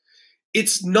amount.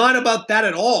 It's not about that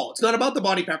at all. It's not about the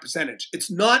body fat percentage.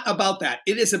 It's not about that.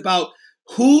 It is about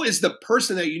who is the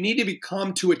person that you need to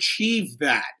become to achieve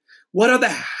that. What are the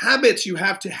habits you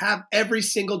have to have every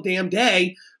single damn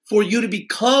day for you to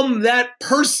become that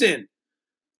person?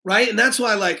 Right? And that's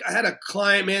why, I had a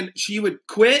client, man, she would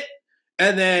quit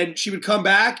and then she would come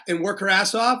back and work her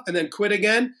ass off and then quit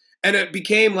again. And it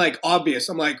became obvious.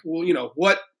 I'm like, well,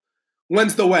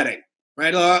 when's the wedding?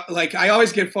 Right? I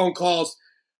always get phone calls.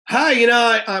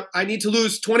 Hi, I need to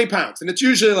lose 20 pounds. And it's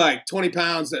usually 20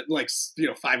 pounds at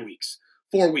 5 weeks,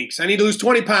 4 weeks. I need to lose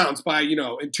 20 pounds by,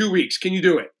 in 2 weeks. Can you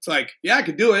do it? It's yeah, I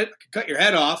could do it. I could cut your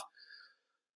head off.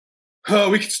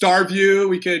 Oh, we could starve you.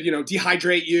 We could,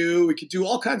 dehydrate you. We could do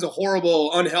all kinds of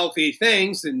horrible, unhealthy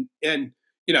things. And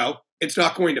it's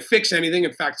not going to fix anything.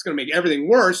 In fact, it's going to make everything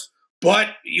worse. But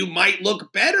you might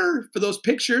look better for those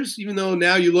pictures, even though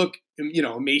now you look,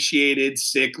 emaciated,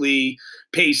 sickly,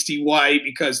 pasty white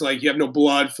because you have no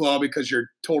blood flow because you're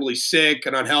totally sick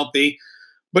and unhealthy.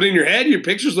 But in your head, your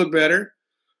pictures look better.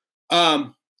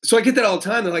 So I get that all the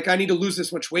time. They're like, I need to lose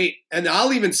this much weight. And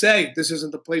I'll even say, this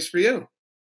isn't the place for you.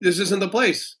 This isn't the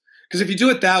place. Because if you do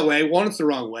it that way, one, it's the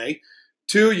wrong way.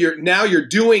 Two, you're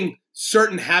doing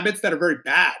certain habits that are very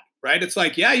bad, right? It's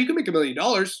yeah, you can make $1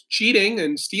 million cheating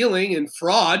and stealing and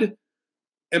fraud.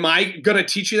 Am I going to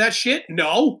teach you that shit?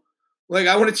 No.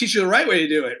 I want to teach you the right way to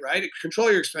do it, right? Control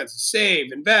your expenses,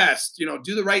 save, invest,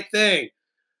 do the right thing.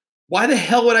 Why the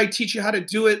hell would I teach you how to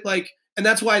do it? And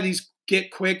that's why these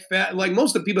get quick, fat,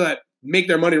 most of the people that make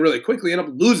their money really quickly end up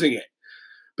losing it.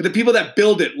 But the people that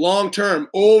build it long term,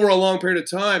 over a long period of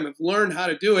time, have learned how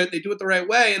to do it. They do it the right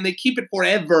way, and they keep it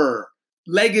forever.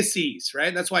 Legacies,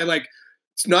 right? That's why, like,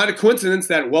 it's not a coincidence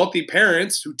that wealthy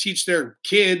parents who teach their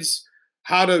kids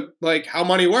how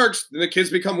money works, then the kids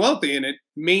become wealthy, and it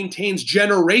maintains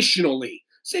generationally.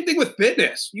 Same thing with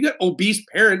fitness. You got obese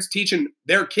parents teaching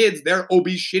their kids their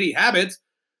obese, shitty habits.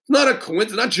 It's not a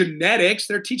coincidence, not genetics.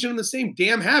 They're teaching them the same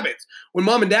damn habits. When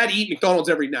mom and dad eat McDonald's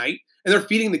every night, and they're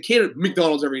feeding the kid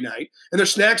McDonald's every night, and their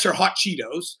snacks are hot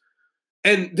Cheetos,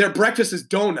 and their breakfast is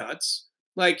donuts,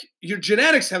 like, your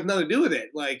genetics have nothing to do with it.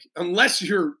 Like, unless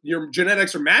your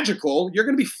genetics are magical, you're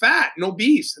going to be fat and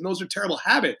obese, and those are terrible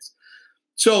habits.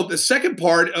 So the second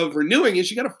part of renewing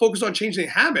is you got to focus on changing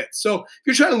habits. So if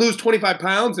you're trying to lose 25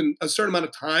 pounds in a certain amount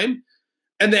of time,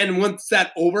 and then once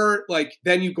that's over, like,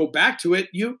 then you go back to it,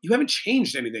 you haven't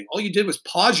changed anything. All you did was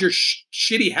pause your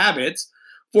shitty habits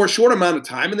for a short amount of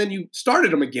time, and then you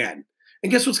started them again.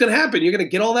 And guess what's going to happen? You're going to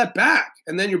get all that back,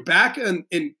 and then you're back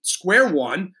in square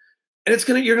one, and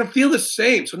you're going to feel the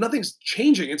same. So nothing's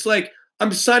changing. It's like,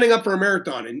 I'm signing up for a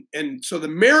marathon, and so the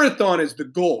marathon is the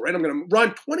goal, right? I'm going to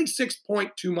run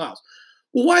 26.2 miles.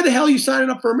 Well, why the hell are you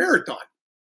signing up for a marathon?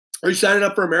 Are you signing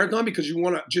up for a marathon because you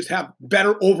want to just have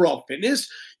better overall fitness?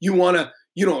 You want to,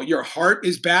 your heart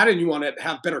is bad and you want to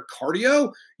have better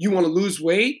cardio? You want to lose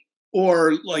weight?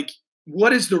 Or, like,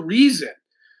 what is the reason?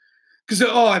 Because,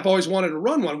 I've always wanted to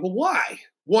run one. Well, why?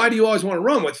 Why do you always want to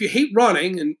run? Well, if you hate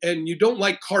running and you don't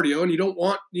like cardio and you don't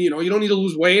want, you don't need to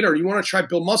lose weight, or you want to try to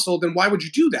build muscle, then why would you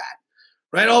do that?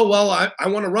 Right? Oh, well, I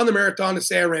want to run the marathon to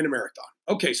say I ran a marathon.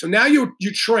 Okay, so now you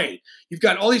train. You've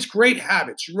got all these great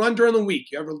habits. You run during the week.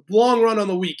 You have a long run on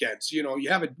the weekends. You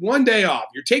have one day off.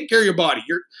 You're taking care of your body.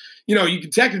 You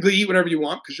can technically eat whatever you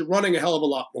want because you're running a hell of a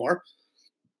lot more.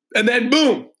 And then,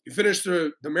 boom, you finish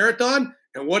the marathon,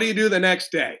 and what do you do the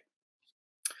next day?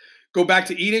 Go back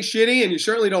to eating shitty, and you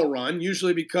certainly don't run,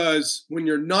 usually because when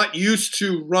you're not used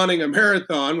to running a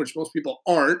marathon, which most people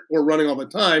aren't, or running all the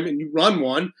time, and you run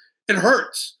one, it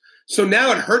hurts. So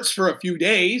now it hurts for a few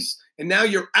days, and now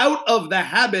you're out of the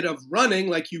habit of running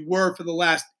like you were for the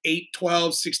last 8,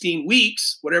 12, 16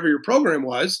 weeks, whatever your program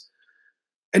was,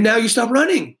 and now you stop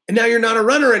running, and now you're not a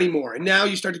runner anymore, and now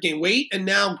you start to gain weight, and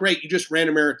now, great, you just ran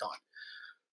a marathon.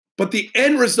 But the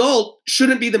end result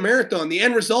shouldn't be the marathon. The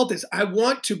end result is, I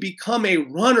want to become a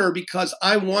runner because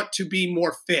I want to be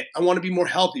more fit. I want to be more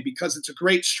healthy because it's a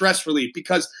great stress relief,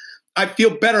 because I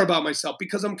feel better about myself,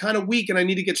 because I'm kind of weak and I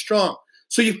need to get strong.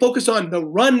 So you focus on the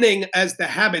running as the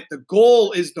habit. The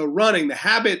goal is the running. The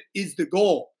habit is the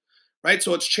goal, right?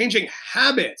 So it's changing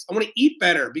habits. I want to eat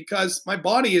better because my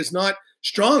body is not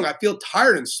strong. I feel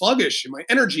tired and sluggish, and my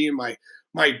energy and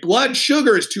my blood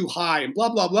sugar is too high, and blah,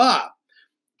 blah, blah.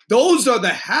 Those are the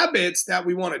habits that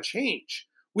we want to change.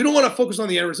 We don't want to focus on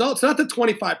the end result. It's not the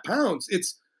 25 pounds.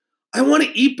 It's, I want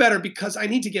to eat better because I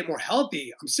need to get more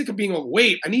healthy. I'm sick of being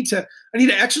overweight. I need to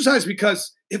exercise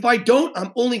because if I don't,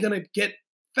 I'm only going to get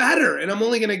fatter, and I'm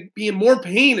only going to be in more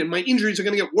pain, and my injuries are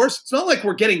going to get worse. It's not like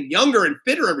we're getting younger and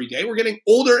fitter every day. We're getting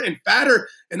older and fatter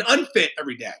and unfit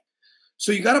every day.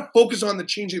 So you got to focus on the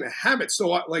changing the habits. So,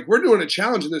 like, we're doing a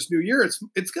challenge in this new year.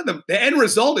 It's got the end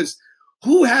result is,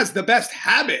 who has the best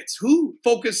habits? Who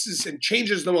focuses and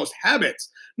changes the most habits?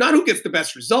 Not who gets the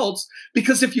best results.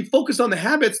 Because if you focus on the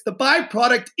habits, the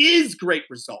byproduct is great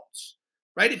results,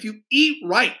 right? If you eat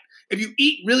right, if you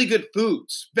eat really good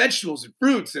foods, vegetables and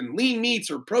fruits and lean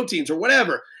meats or proteins or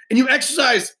whatever, and you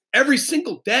exercise every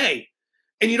single day,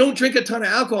 and you don't drink a ton of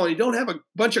alcohol, and you don't have a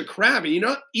bunch of crap, and you're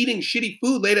not eating shitty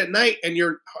food late at night, and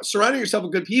you're surrounding yourself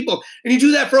with good people, and you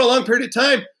do that for a long period of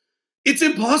time, it's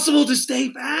impossible to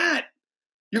stay fat.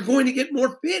 You're going to get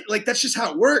more fit. Like, that's just how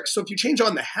it works. So if you change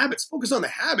on the habits, focus on the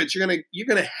habits, you're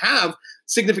gonna have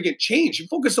significant change. You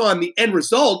focus on the end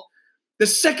result. The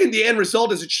second the end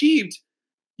result is achieved,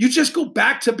 you just go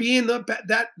back to being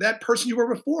that person you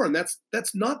were before, and that's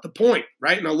not the point,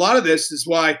 right? And a lot of this is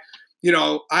why,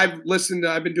 I've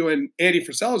been doing Andy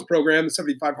Frisella's program, the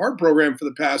 75 Hard program, for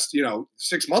the past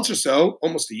 6 months or so,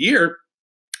 almost a year,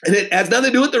 and it has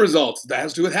nothing to do with the results. That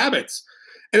has to do with habits.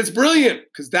 And it's brilliant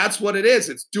because that's what it is.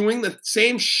 It's doing the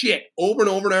same shit over and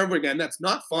over and over again. That's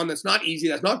not fun. That's not easy.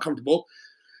 That's not comfortable.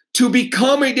 To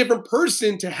become a different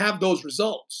person to have those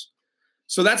results.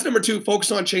 So that's number 2,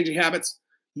 focus on changing habits,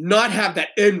 not have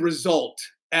that end result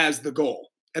as the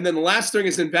goal. And then the last thing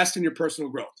is invest in your personal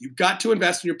growth. You've got to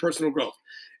invest in your personal growth.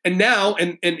 And now,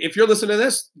 and if you're listening to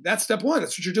this, that's step 1.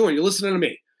 That's what you're doing. You're listening to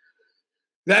me.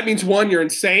 That means 1, you're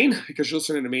insane because you're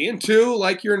listening to me. And 2,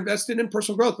 like, you're invested in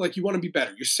personal growth. Like, you want to be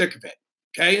better. You're sick of it.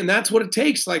 Okay. And that's what it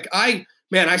takes. Like, I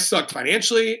man, I sucked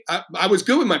financially. I was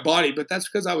good with my body, but that's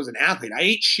because I was an athlete. I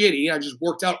ate shitty. I just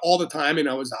worked out all the time, and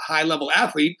I was a high level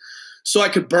athlete, so I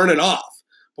could burn it off.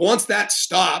 But once that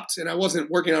stopped, and I wasn't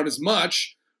working out as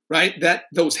much, right? That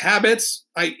those habits,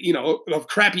 of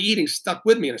crappy eating stuck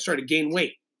with me, and I started to gain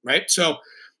weight, right? So,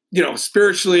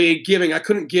 spiritually giving, I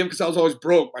couldn't give because I was always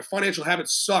broke. My financial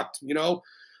habits sucked,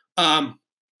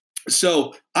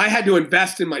 So I had to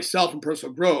invest in myself and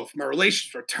personal growth. My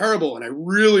relationships were terrible, and I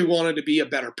really wanted to be a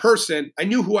better person. I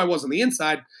knew who I was on the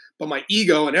inside, but my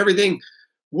ego and everything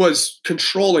was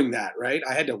controlling that, right?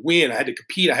 I had to win. I had to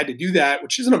compete. I had to do that,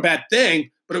 which isn't a bad thing,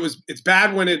 but it's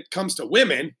bad when it comes to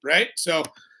women, right? So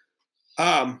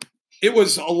it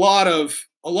was a lot of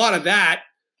that.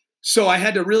 So I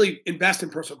had to really invest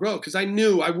in personal growth because I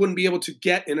knew I wouldn't be able to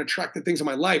get and attract the things in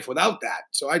my life without that.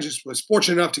 So I just was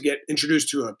fortunate enough to get introduced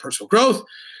to a personal growth.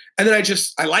 And then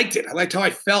I liked it. I liked how I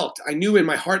felt. I knew in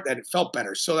my heart that it felt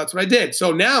better. So that's what I did.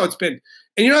 So now it's been,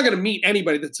 and you're not going to meet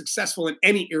anybody that's successful in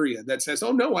any area that says,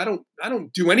 oh no, I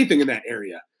don't do anything in that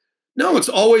area. No, it's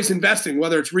always investing,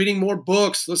 whether it's reading more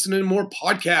books, listening to more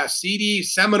podcasts, CDs,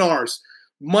 seminars,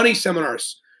 money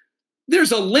seminars.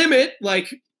 There's a limit,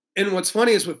 and what's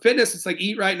funny is with fitness, it's like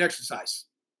eat right and exercise,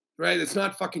 right? It's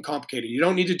not fucking complicated. You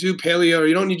don't need to do paleo.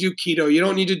 You don't need to do keto. You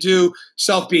don't need to do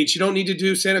South Beach. You don't need to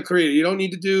do Santa Clarita. You don't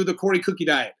need to do the Corey cookie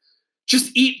diet.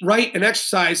 Just eat right and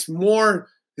exercise more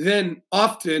than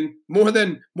often, more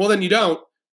than you don't.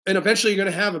 And eventually you're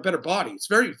going to have a better body. It's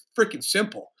very freaking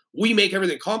simple. We make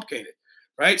everything complicated,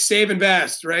 right? Save,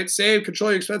 invest, right? Save, control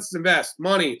your expenses, invest.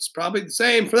 Money. It's probably the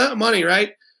same for that money,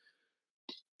 right?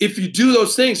 If you do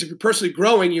those things, if you're personally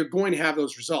growing, you're going to have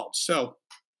those results. So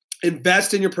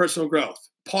invest in your personal growth.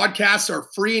 Podcasts are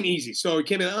free and easy. So you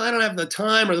can't be like, I don't have the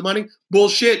time or the money.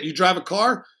 Bullshit. You drive a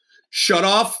car, shut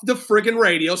off the friggin'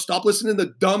 radio. Stop listening to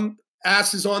the dumb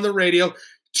asses on the radio.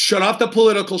 Shut off the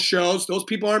political shows. Those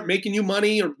people aren't making you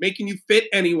money or making you fit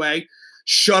anyway.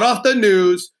 Shut off the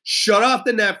news. Shut off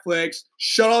the Netflix.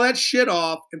 Shut all that shit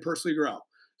off and personally grow.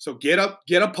 So get a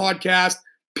podcast.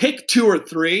 Pick 2 or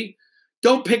 3.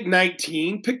 Don't pick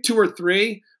 19. Pick 2 or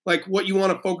 3, like what you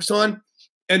want to focus on,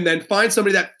 and then find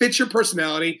somebody that fits your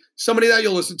personality, somebody that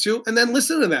you'll listen to, and then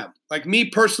listen to them. Like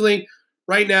me personally,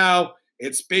 right now,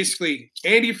 it's basically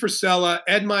Andy Frisella,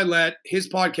 Ed Milet, his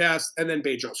podcast, and then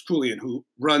Bedros Keuilian, who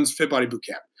runs Fit Body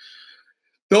Bootcamp.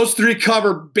 Those 3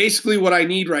 cover basically what I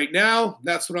need right now.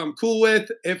 That's what I'm cool with.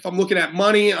 If I'm looking at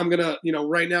money, I'm going to,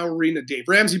 right now we're reading a Dave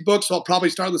Ramsey book, so I'll probably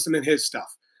start listening to his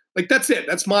stuff. Like that's it.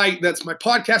 That's my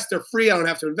podcast. They're free. I don't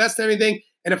have to invest in anything.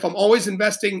 And if I'm always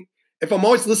listening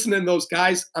to those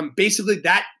guys, I'm basically,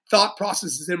 that thought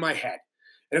process is in my head.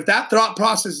 And if that thought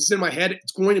process is in my head,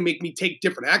 it's going to make me take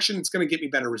different action. It's going to get me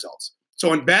better results.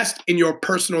 So invest in your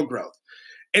personal growth.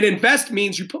 And invest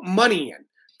means you put money in.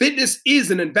 Fitness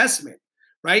is an investment,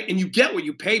 right? And you get what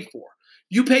you pay for.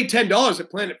 You pay $10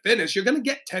 at Planet Fitness, you're going to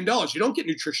get $10. You don't get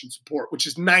nutrition support, which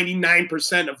is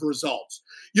 99% of results.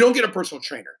 You don't get a personal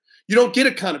trainer. You don't get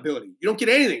accountability. You don't get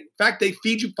anything. In fact, they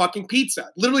feed you fucking pizza.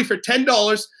 Literally for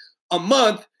 $10 a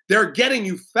month, they're getting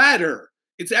you fatter.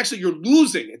 It's actually, you're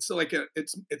losing. It's like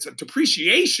it's a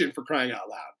depreciation, for crying out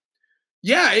loud.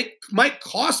 Yeah, it might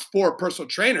cost for a personal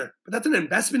trainer, but that's an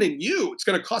investment in you. It's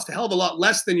going to cost a hell of a lot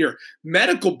less than your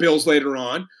medical bills later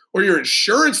on, or your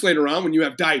insurance later on when you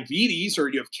have diabetes or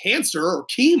you have cancer or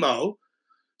chemo.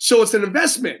 So it's an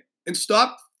investment. And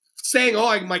stop saying,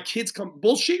 oh, my kids come.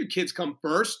 Bullshit, your kids come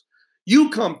first.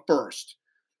 You come first,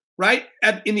 right?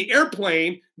 In the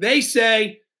airplane, they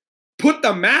say, put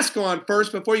the mask on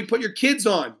first before you put your kids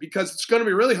on, because it's going to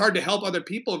be really hard to help other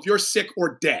people if you're sick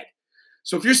or dead.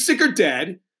 So if you're sick or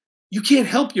dead, you can't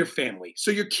help your family.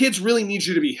 So your kids really need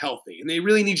you to be healthy, and they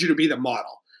really need you to be the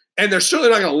model. And they're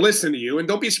certainly not going to listen to you. And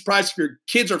don't be surprised if your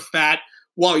kids are fat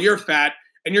while you're fat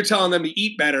and you're telling them to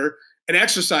eat better and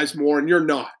exercise more, and you're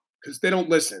not, because they don't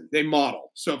listen. They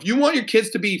model. So if you want your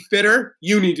kids to be fitter,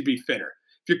 you need to be fitter.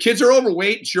 If your kids are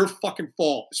overweight, it's your fucking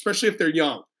fault, especially if they're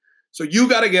young. So you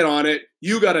got to get on it.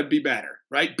 You got to be better,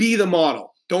 right? Be the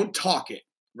model. Don't talk it,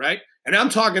 right? And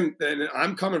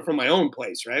I'm coming from my own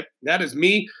place, right? That is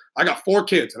me. I got 4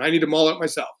 kids, and I need to model it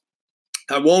myself.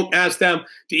 I won't ask them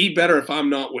to eat better if I'm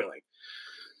not willing.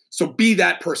 So be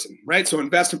that person, right? So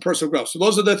invest in personal growth. So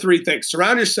those are the 3 things.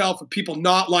 Surround yourself with people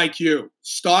not like you.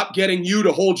 Stop getting you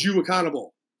to hold you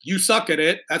accountable. You suck at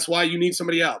it. That's why you need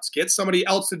somebody else. Get somebody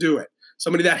else to do it.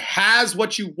 Somebody that has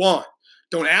what you want.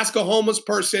 Don't ask a homeless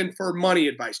person for money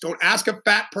advice. Don't ask a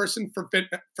fat person for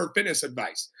fitness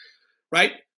advice,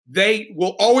 right? They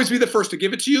will always be the first to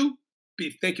give it to you.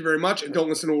 Thank you very much, and don't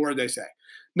listen to a word they say.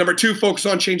 Number 2, focus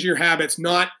on changing your habits,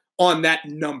 not on that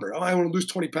number. Oh, I want to lose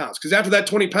 20 pounds. Because after that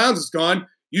 20 pounds is gone,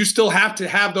 you still have to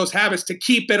have those habits to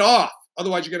keep it off.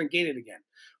 Otherwise, you're going to gain it again.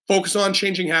 Focus on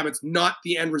changing habits, not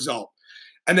the end result.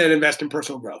 And then invest in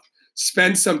personal growth.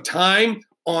 Spend some time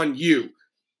on you.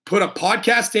 Put a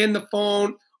podcast on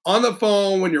the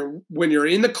phone when you're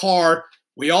in the car.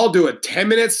 We all do it. 10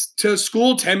 minutes to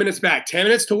school, 10 minutes back, 10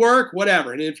 minutes to work,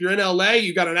 whatever. And if you're in LA,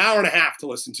 you got an hour and a half to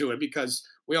listen to it, because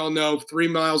we all know 3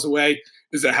 miles away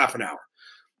is a half an hour.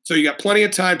 So you got plenty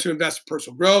of time to invest in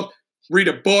personal growth. Read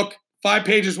a book, 5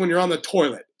 pages when you're on the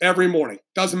toilet every morning.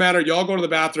 Doesn't matter. You all go to the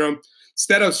bathroom.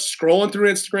 Instead of scrolling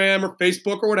through Instagram or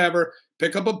Facebook or whatever,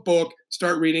 pick up a book,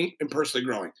 start reading, and personally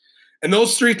growing. And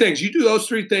those 3 things, you do those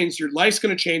 3 things, your life's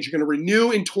going to change. You're going to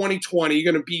renew in 2020.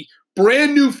 You're going to be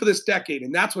brand new for this decade.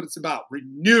 And that's what it's about.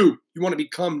 Renew. You want to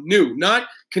become new, not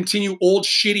continue old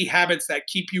shitty habits that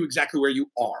keep you exactly where you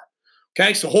are.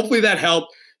 Okay. So hopefully that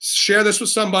helped. Share this with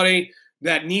somebody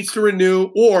that needs to renew,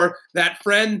 or that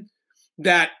friend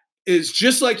that is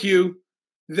just like you,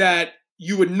 that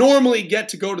you would normally get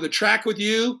to go to the track with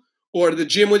you or to the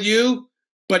gym with you.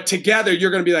 But together,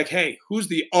 you're going to be like, hey, who's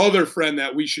the other friend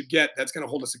that we should get that's going to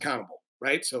hold us accountable,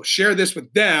 right? So share this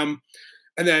with them.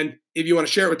 And then if you want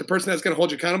to share it with the person that's going to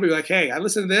hold you accountable, be like, hey, I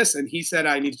listened to this, and he said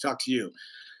I need to talk to you.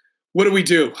 What do we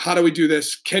do? How do we do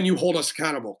this? Can you hold us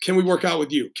accountable? Can we work out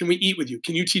with you? Can we eat with you?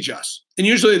 Can you teach us? And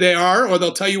usually they are, or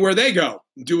they'll tell you where they go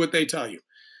and do what they tell you.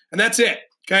 And that's it,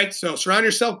 okay? So surround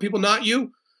yourself with people, not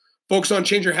you. Focus on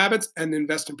change your habits and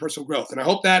invest in personal growth. And I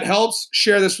hope that helps.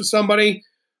 Share this with somebody.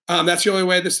 That's the only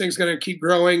way this thing's going to keep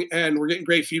growing, and we're getting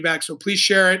great feedback. So please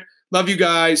share it. Love you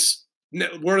guys.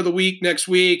 Word of the week next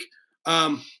week.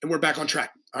 And we're back on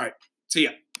track. All right. See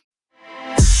ya.